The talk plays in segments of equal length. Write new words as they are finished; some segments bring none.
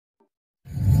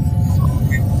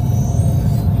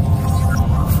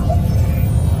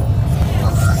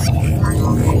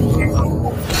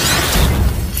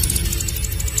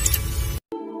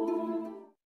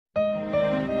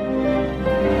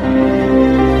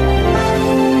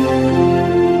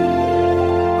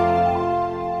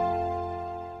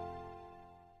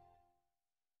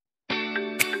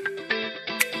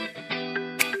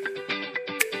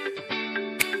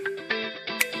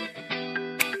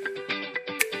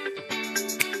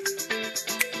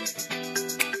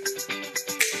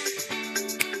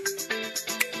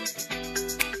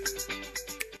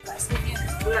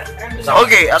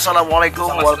Oke, assalamualaikum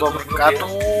warahmatullahi wabarakatuh.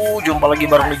 Jumpa lagi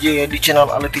bareng DJ ya di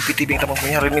channel Ale TV yang kita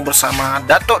punya hari ini bersama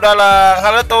Datuk Dalang.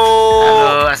 Halo tuh.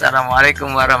 Halo, assalamualaikum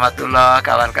warahmatullahi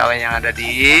kawan-kawan yang ada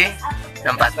di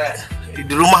tempat Di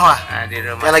rumah lah. nah, di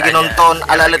rumah Yang lagi saja. nonton Yang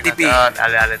Ale lagi TV.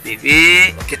 nonton Ale TV.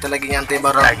 Kita lagi nyantai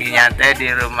bareng. Lagi nyantai di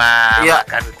rumah Iya.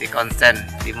 makan roti konsen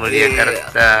di Mulia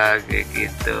Kerta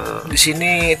gitu. Di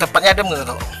sini tempatnya adem nggak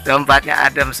tuh? Tempatnya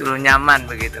adem, seluruh nyaman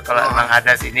begitu. Kalau memang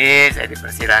ada sini, saya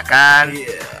dipersilakan.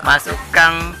 Iya. Masuk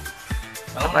Kang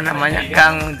apa namanya,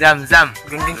 Gang Zam-Zam.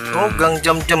 Oh, gang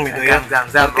jam-jam itu ya.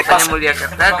 Gang Zam-Zam. Berarti Pokoknya Mulia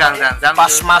Kerta, Gang Zam-Zam.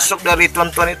 Pas masuk dari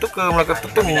tuan-tuan itu ke Mulia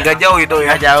Kerta tuh nggak jauh itu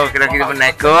ya. Nggak jauh, kira-kira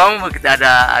menekung. Kita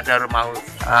ada rumah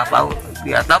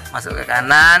di atap, masuk ke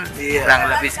kanan, Iya. kurang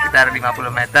lebih sekitar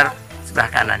 50 meter sebelah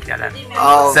kanan jalan.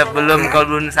 Oh, Sebelum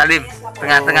Kebun Salim,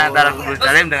 tengah-tengah antara Kebun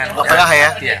Salim dengan tengah ya?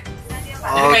 Iya.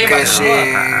 Oke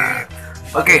sih.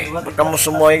 Oke, buat kamu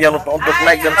semua jangan lupa untuk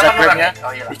like dan subscribe-nya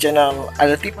di channel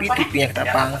Ale TV yang kita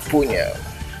punya.